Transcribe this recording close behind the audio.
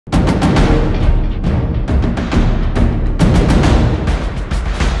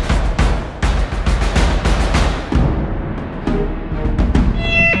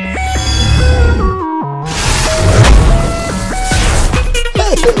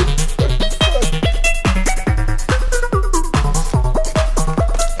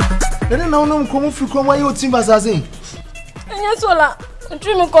now no come from why you think Bazazi. And yes, Sola,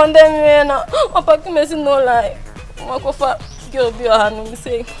 dream condemn me now. Papa can no lie. Makofa, you'll be a hand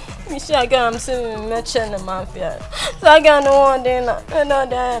say. Michelle, I'm saying, merchant and mafia. So I got no one dinner, and no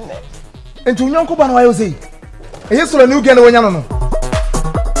damn it. And to Uncle Ban, I say, yes, so a new girl when you know.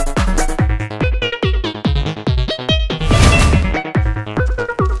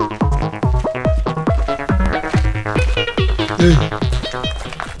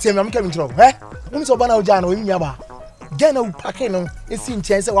 Say, I'm coming through, eh? Who's a banana jano in Yaba? Jano packing, it's in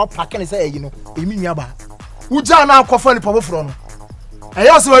chance of packing, say, you know, in Yaba. Who jana coffee power from? I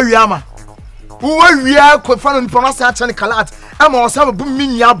also wear Yama. Who are confronting Pronounce and Kalat? I'm also a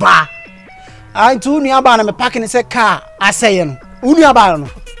booming Yaba. I too near Ban and packing a car, I say, Uniaban.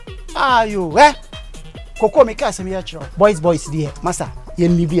 Ah, you, eh? Coco make us a boys, dear, Massa, you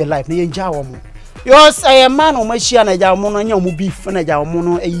need be alive, near Jawamu. Yours, I am man or my share, and I am beef, and I am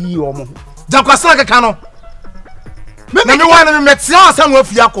mono a year or more. Jacosaga cano. Maybe you want to met some of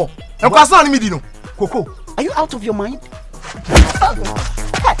Yako. And what's on me, Coco? Are you out of your mind?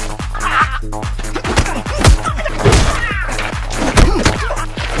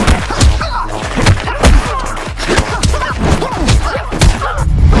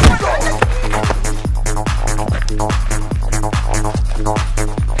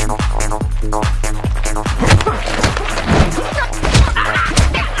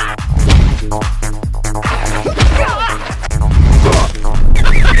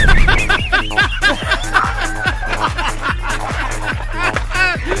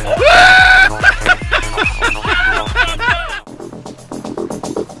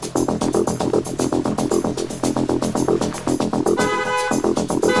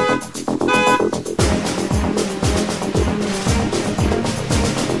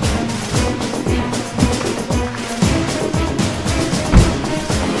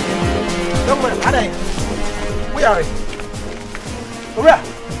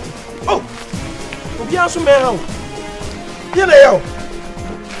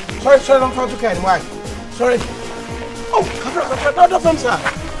 Sorry, don't try to carry why? Sorry. Oh, no, from sir.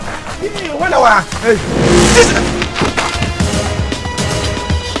 One hour. Hey.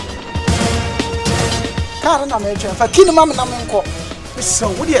 Carana major, if I kill mamma Namanco. So,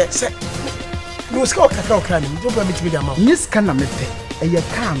 what do you say? No scout cacao can you don't permit me the amount. Miss Canamete, a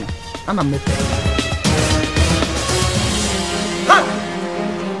yacam, and a mete.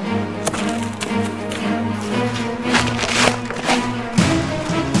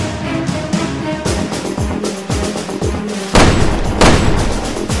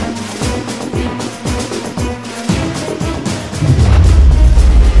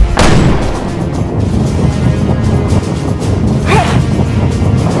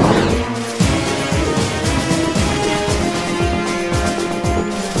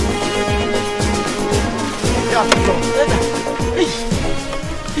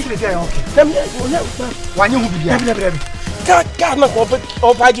 Why you will be there? God, not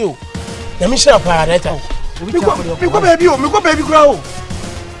over you. The mission of Parata. We go baby grow.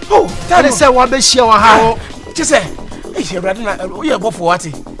 Oh, that is a what they show how. Just say, it's your brother. We are both for what?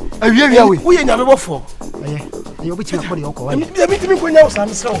 We are never for. You'll be for the uncle. Let me go now, some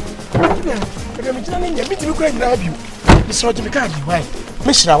so. Let me to great love you. It's not to be kind. Why?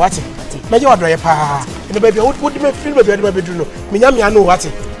 Mission, what? May you order a pa. And the baby would make feel better, baby. Minami, I know what.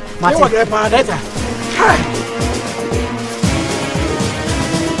 My order a pa.